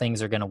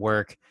things are going to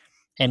work,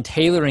 and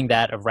tailoring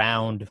that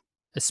around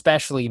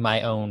especially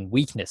my own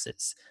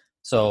weaknesses.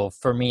 So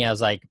for me, I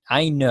was like,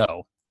 I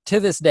know to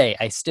this day,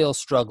 I still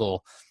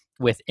struggle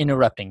with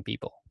interrupting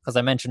people. Because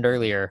I mentioned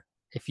earlier,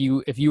 if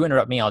you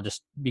interrupt me, I'll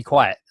just be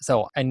quiet.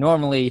 So I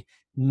normally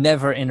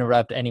never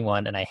interrupt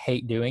anyone, and I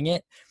hate doing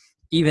it,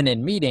 even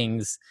in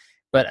meetings,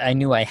 but I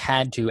knew I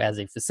had to as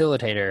a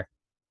facilitator.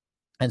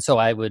 And so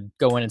I would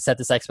go in and set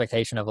this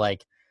expectation of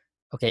like,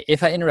 okay,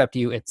 if I interrupt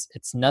you, it's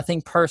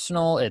nothing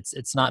personal.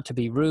 It's not to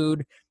be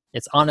rude.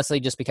 It's honestly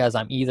just because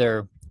I'm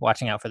either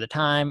watching out for the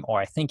time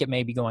or I think it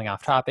may be going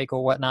off topic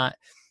or whatnot.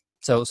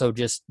 So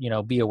just,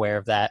 be aware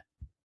of that.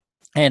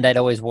 And I'd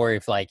always worry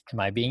if like, am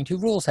I being too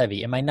rules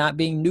heavy? Am I not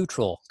being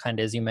neutral? Kind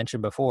of as you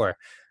mentioned before,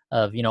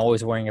 of,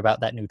 always worrying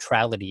about that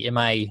neutrality. Am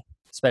I,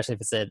 especially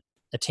if it's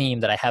a team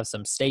that I have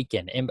some stake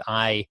in, am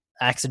I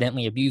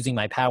accidentally abusing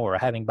my power or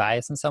having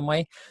bias in some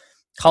way?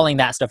 Calling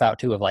that stuff out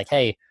too, of like,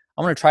 hey,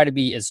 I'm going to try to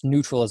be as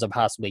neutral as I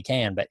possibly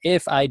can. But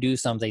if I do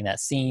something that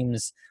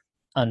seems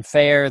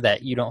unfair,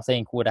 that you don't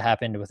think would have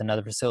happened with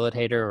another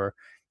facilitator or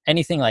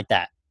anything like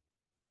that,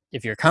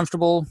 if you're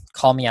comfortable,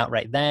 call me out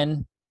right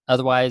then.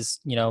 Otherwise,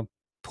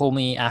 pull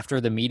me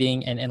after the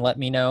meeting and let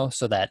me know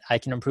so that I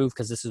can improve,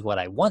 because this is what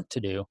I want to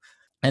do.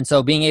 And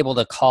so being able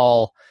to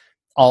call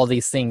all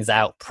these things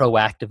out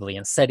proactively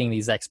and setting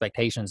these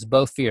expectations,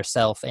 both for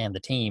yourself and the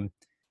team.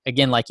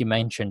 Again, like you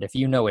mentioned, if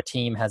a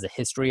team has a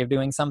history of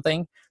doing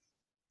something,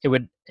 it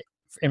would,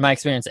 in my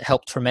experience, it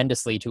helped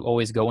tremendously to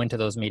always go into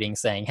those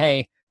meetings saying,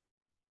 hey,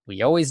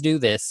 we always do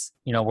this.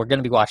 We're going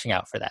to be watching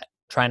out for that.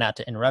 Try not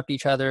to interrupt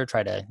each other.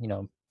 Try to,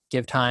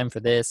 give time for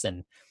this.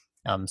 And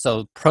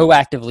so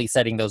proactively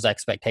setting those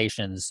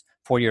expectations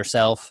for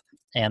yourself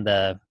and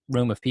the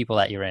room of people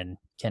that you're in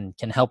can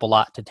help a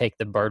lot to take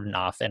the burden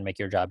off and make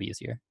your job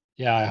easier.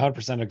 Yeah, I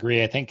 100%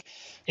 agree. I think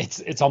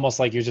it's almost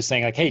like you're just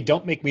saying like, hey,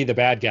 don't make me the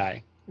bad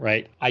guy,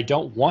 right? I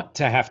don't want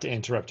to have to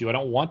interrupt you. I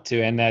don't want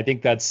to. And I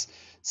think that's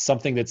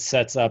something that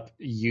sets up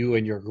you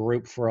and your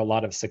group for a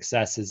lot of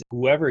success. Is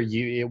whoever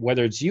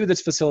whether it's you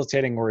that's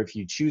facilitating or if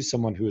you choose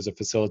someone who is a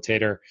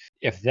facilitator,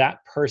 if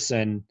that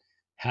person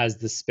has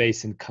the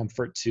space and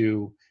comfort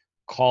to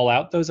call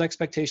out those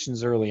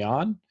expectations early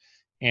on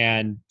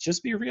and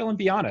just be real and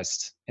be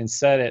honest and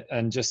set it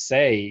and just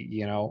say,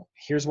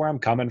 here's where I'm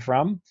coming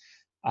from.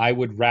 I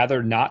would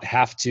rather not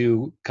have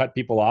to cut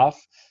people off.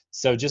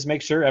 So just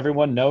make sure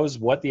everyone knows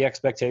what the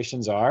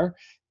expectations are.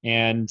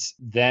 And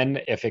then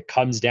if it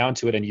comes down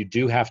to it and you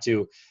do have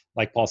to,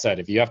 like Paul said,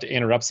 if you have to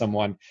interrupt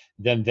someone,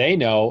 then they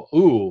know,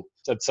 ooh,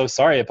 I'm so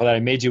sorry that I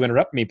made you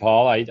interrupt me,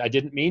 Paul. I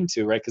didn't mean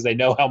to, right? Because they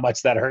know how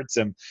much that hurts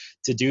him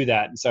to do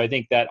that. And so I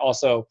think that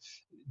also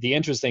the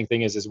interesting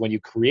thing is when you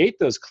create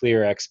those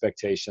clear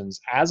expectations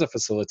as a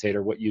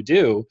facilitator, what you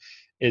do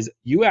is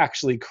you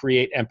actually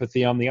create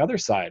empathy on the other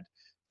side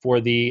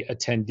for the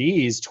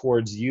attendees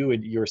towards you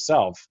and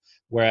yourself.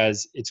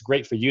 Whereas it's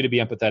great for you to be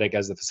empathetic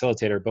as the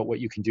facilitator, but what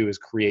you can do is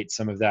create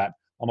some of that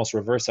almost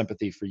reverse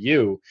empathy for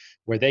you,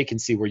 where they can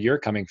see where you're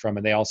coming from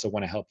and they also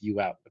want to help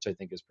you out, which I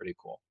think is pretty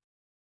cool.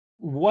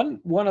 One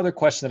other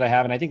question that I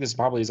have, and I think this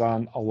probably is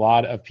on a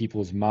lot of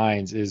people's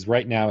minds, is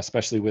right now,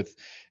 especially with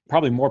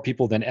probably more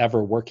people than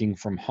ever working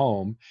from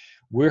home,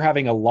 we're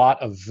having a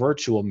lot of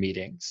virtual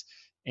meetings.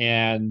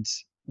 And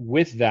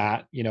with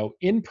that,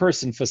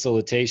 in-person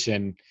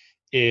facilitation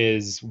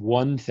is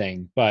one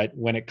thing, but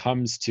when it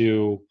comes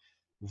to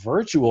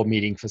virtual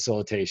meeting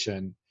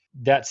facilitation,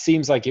 that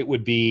seems like it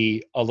would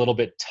be a little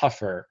bit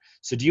tougher.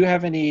 So do you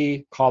have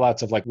any call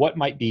outs of like what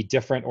might be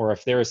different, or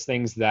if there's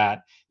things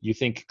that you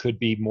think could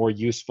be more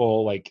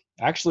useful, like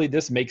actually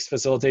this makes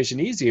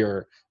facilitation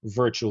easier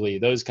virtually,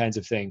 those kinds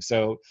of things?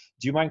 So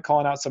do you mind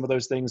calling out some of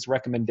those things,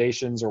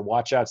 recommendations or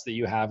watch outs that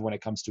you have when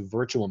it comes to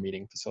virtual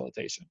meeting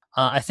facilitation?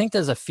 I think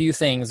there's a few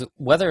things,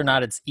 whether or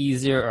not it's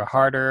easier or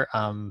harder.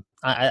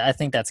 I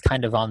think that's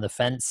kind of on the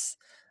fence.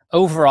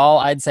 Overall,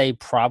 I'd say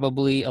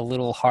probably a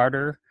little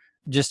harder,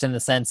 just in the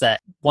sense that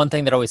one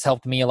thing that always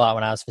helped me a lot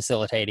when I was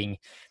facilitating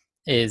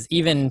is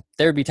even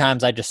there'd be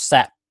times I just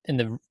sat in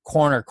the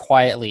corner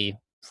quietly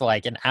for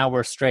like an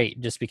hour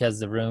straight just because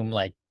the room,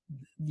 like,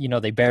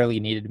 they barely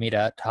needed me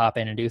to hop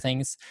in and do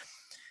things.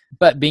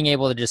 But being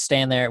able to just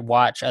stand there,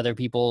 watch other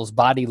people's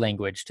body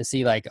language to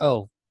see like,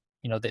 oh,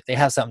 they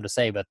have something to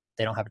say, but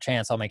they don't have a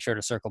chance. I'll make sure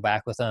to circle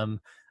back with them.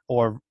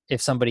 Or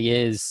if somebody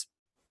is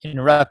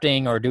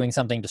interrupting or doing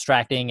something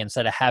distracting,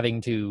 instead of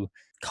having to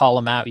call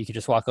them out, you could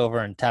just walk over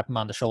and tap them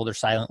on the shoulder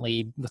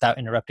silently without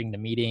interrupting the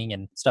meeting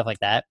and stuff like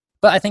that.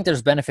 But I think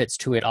there's benefits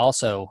to it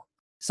also.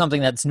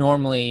 Something that's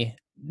normally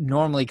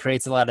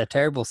creates a lot of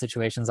terrible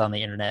situations on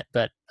the internet,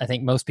 but I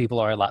think most people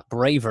are a lot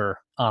braver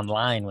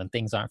online when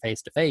things aren't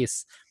face to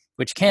face,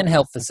 which can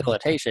help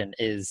facilitation.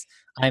 Is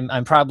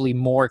I'm probably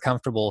more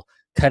comfortable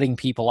cutting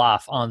people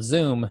off on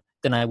Zoom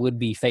than I would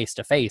be face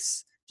to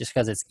face, just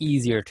because it's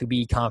easier to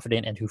be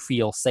confident and to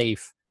feel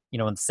safe, in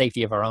the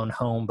safety of our own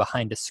home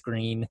behind a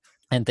screen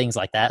and things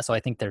like that. So I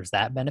think there's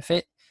that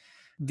benefit.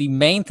 The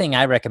main thing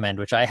I recommend,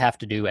 which I have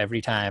to do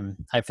every time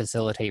I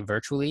facilitate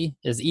virtually,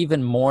 is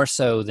even more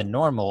so than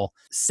normal,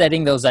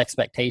 setting those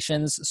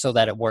expectations so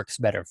that it works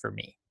better for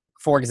me.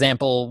 For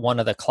example, one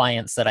of the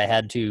clients that I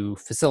had to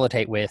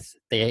facilitate with,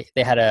 they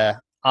had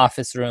a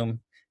office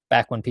room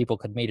back when people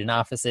could meet in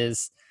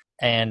offices,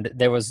 and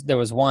there was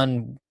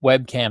one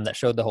webcam that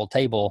showed the whole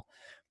table,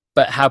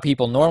 but how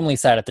people normally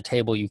sat at the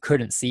table, you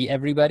couldn't see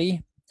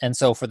everybody. And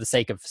so for the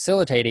sake of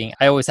facilitating,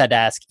 I always had to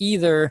ask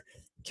either,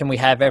 can we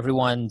have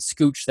everyone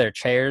scooch their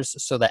chairs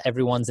so that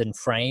everyone's in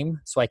frame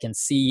so I can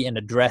see and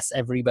address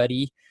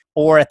everybody?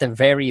 Or at the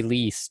very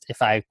least,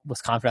 if I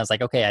was confident, I was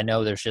like, okay, I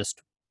know there's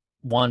just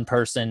one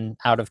person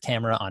out of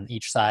camera on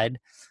each side,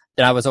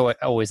 then I was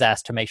always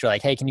asked to make sure,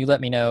 like, hey, can you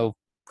let me know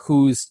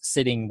who's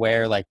sitting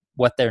where, like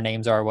what their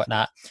names are,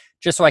 whatnot,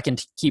 just so I can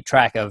keep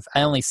track of,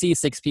 I only see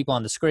 6 people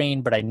on the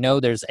screen, but I know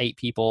there's 8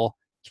 people.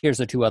 Here's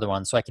the 2 other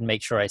ones. So I can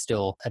make sure I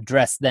still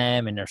address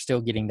them and they're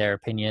still getting their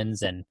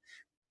opinions. And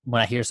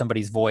when I hear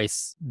somebody's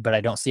voice, but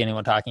I don't see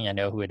anyone talking, I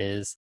know who it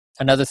is.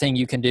 Another thing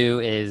you can do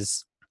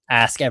is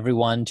ask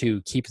everyone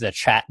to keep the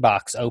chat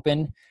box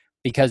open,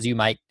 because you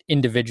might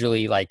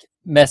individually like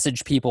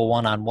message people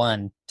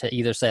one-on-one to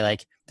either say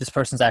like, this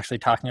person's actually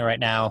talking right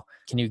now,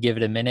 can you give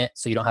it a minute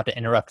so you don't have to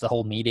interrupt the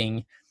whole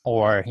meeting?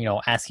 Or,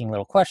 asking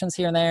little questions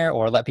here and there,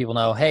 or let people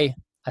know, hey,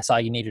 I saw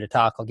you needed to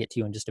talk, I'll get to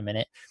you in just a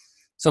minute.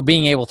 So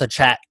being able to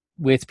chat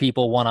with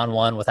people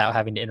one-on-one without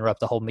having to interrupt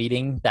the whole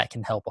meeting, that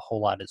can help a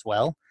whole lot as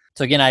well.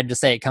 So again, I'd just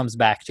say it comes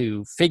back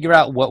to figure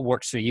out what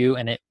works for you,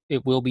 and it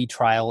will be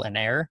trial and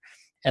error,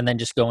 and then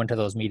just go into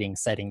those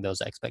meetings setting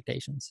those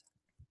expectations.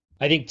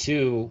 I think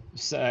too,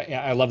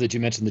 I love that you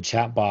mentioned the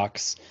chat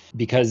box,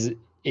 because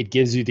it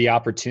gives you the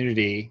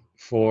opportunity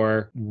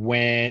for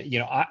when,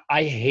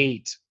 I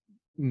hate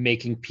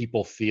making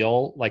people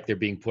feel like they're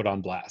being put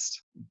on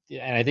blast.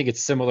 And I think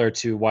it's similar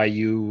to why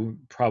you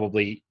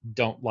probably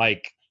don't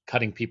like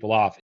cutting people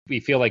off.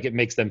 We feel like it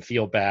makes them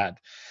feel bad.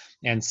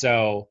 And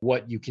so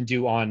what you can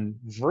do on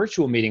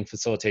virtual meeting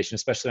facilitation,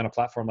 especially on a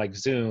platform like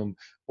Zoom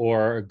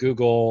or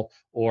Google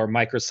or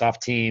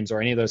Microsoft Teams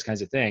or any of those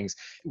kinds of things,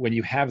 when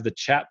you have the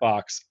chat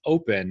box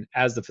open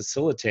as the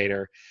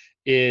facilitator,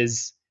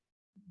 is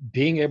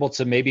being able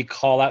to maybe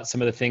call out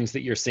some of the things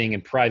that you're seeing in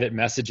private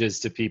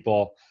messages to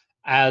people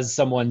as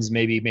someone's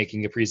maybe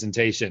making a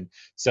presentation.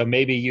 So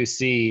maybe you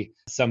see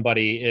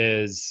somebody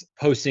is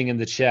posting in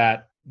the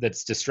chat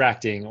that's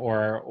distracting,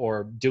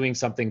 or doing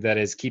something that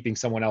is keeping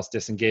someone else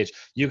disengaged.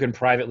 You can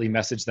privately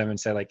message them and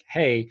say like,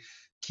 hey,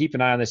 keep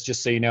an eye on this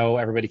just so you know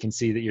everybody can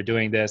see that you're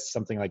doing this,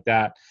 something like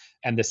that.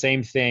 And the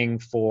same thing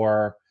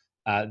for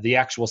the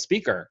actual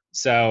speaker.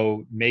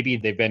 So maybe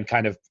they've been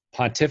kind of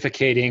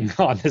pontificating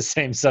on the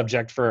same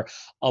subject for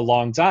a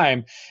long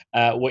time.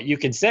 What you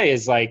can say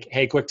is like,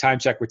 hey, quick time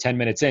check, we're 10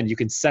 minutes in. You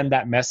can send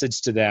that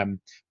message to them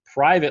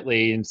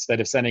privately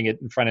instead of sending it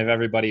in front of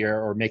everybody,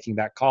 or making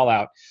that call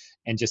out.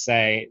 and just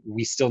say,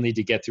 we still need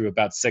to get through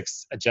about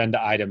 6 agenda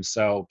items.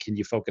 So can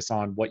you focus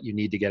on what you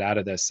need to get out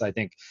of this? I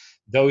think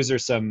those are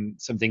some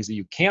things that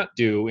you can't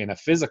do in a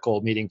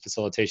physical meeting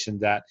facilitation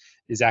that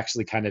is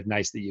actually kind of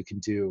nice that you can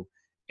do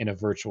in a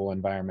virtual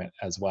environment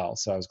as well.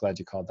 So I was glad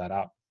you called that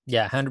out.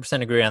 Yeah,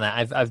 100% agree on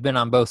that. I've been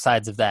on both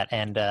sides of that,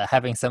 and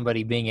having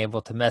somebody being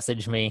able to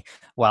message me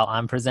while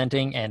I'm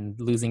presenting and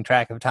losing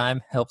track of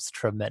time helps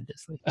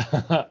tremendously.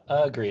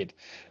 Agreed.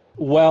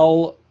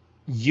 Well,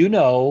 you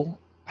know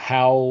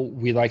how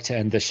we like to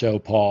end the show,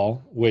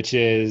 Paul, which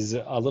is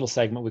a little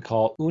segment we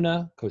call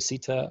Una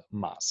Cosita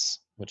Más,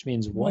 which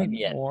means Muy one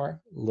bien.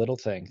 more little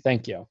thing.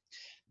 Thank you.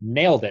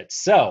 Nailed it.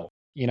 So,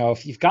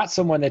 if you've got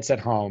someone that's at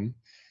home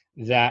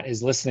that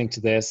is listening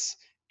to this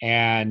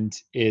and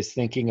is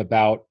thinking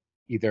about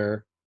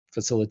either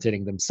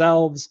facilitating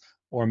themselves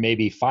or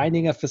maybe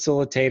finding a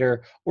facilitator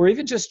or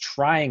even just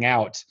trying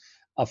out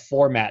a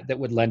format that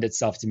would lend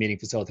itself to meeting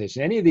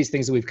facilitation, any of these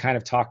things that we've kind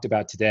of talked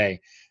about today,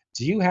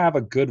 do you have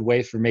a good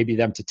way for maybe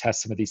them to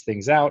test some of these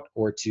things out,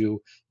 or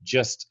to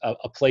just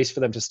a place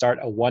for them to start,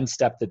 a one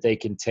step that they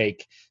can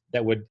take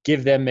that would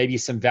give them maybe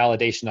some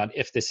validation on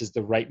if this is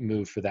the right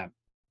move for them?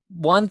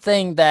 One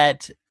thing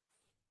that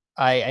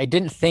I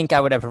didn't think I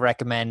would ever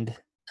recommend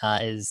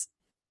is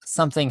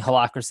something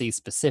holacracy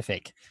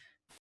specific.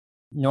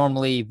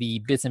 Normally,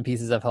 the bits and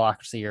pieces of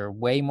holacracy are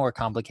way more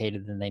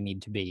complicated than they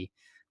need to be.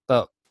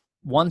 But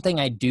one thing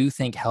I do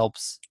think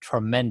helps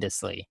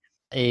tremendously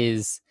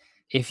is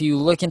if you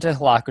look into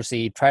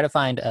holacracy, try to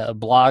find a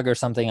blog or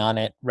something on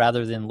it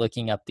rather than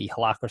looking up the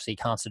holacracy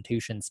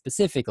constitution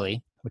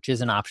specifically, which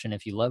is an option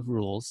if you love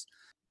rules.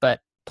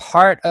 But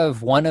part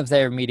of one of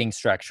their meeting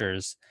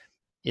structures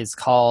is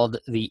called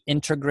the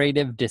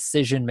integrative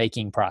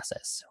decision-making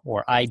process,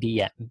 or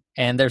IDM.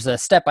 And there's a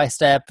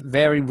step-by-step,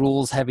 very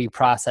rules-heavy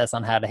process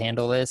on how to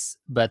handle this.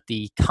 But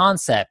the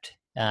concept,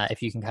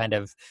 if you can kind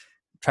of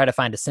try to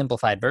find a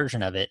simplified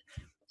version of it,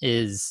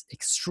 is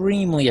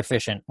extremely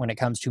efficient when it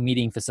comes to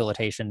meeting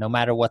facilitation, no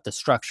matter what the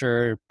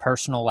structure,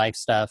 personal life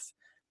stuff.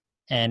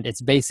 And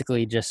it's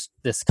basically just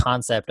this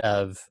concept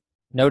of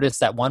notice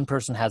that one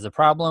person has a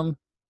problem,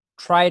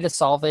 try to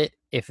solve it.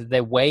 If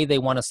the way they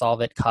want to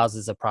solve it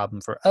causes a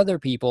problem for other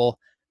people,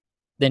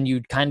 then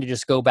you kind of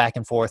just go back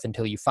and forth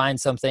until you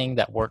find something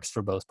that works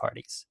for both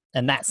parties.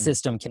 And that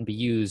system can be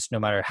used no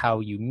matter how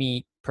you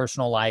meet,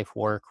 personal life,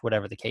 work,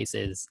 whatever the case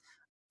is.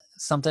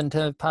 Something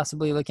to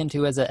possibly look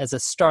into as a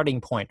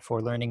starting point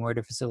for learning where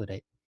to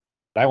facilitate.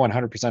 I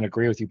 100%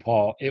 agree with you,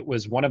 Paul. It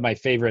was one of my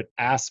favorite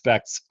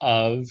aspects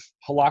of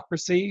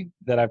holacracy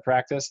that I've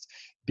practiced,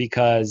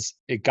 because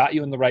it got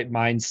you in the right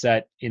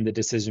mindset in the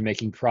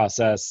decision-making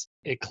process.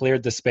 It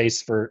cleared the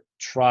space for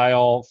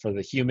trial, for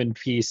the human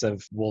piece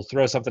of, we'll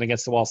throw something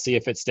against the wall, see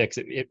if it sticks.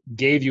 It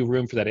gave you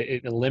room for that.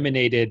 It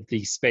eliminated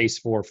the space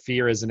for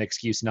fear as an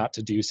excuse not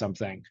to do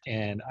something.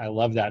 And I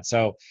love that.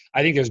 So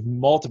I think there's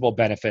multiple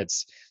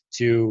benefits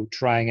to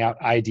trying out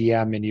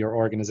IDM in your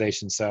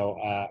organization. So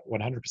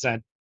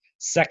 100%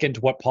 second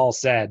what Paul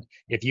said.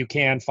 If you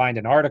can find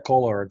an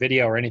article or a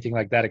video or anything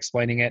like that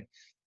explaining it,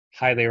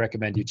 highly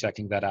recommend you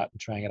checking that out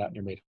and trying it out in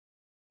your meeting.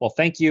 Well,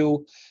 thank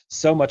you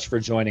so much for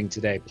joining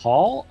today,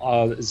 Paul.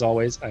 As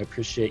always, I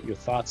appreciate your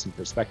thoughts and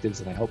perspectives,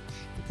 and I hope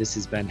that this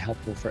has been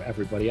helpful for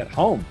everybody at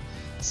home.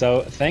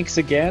 So thanks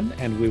again,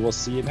 and we will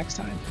see you next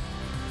time.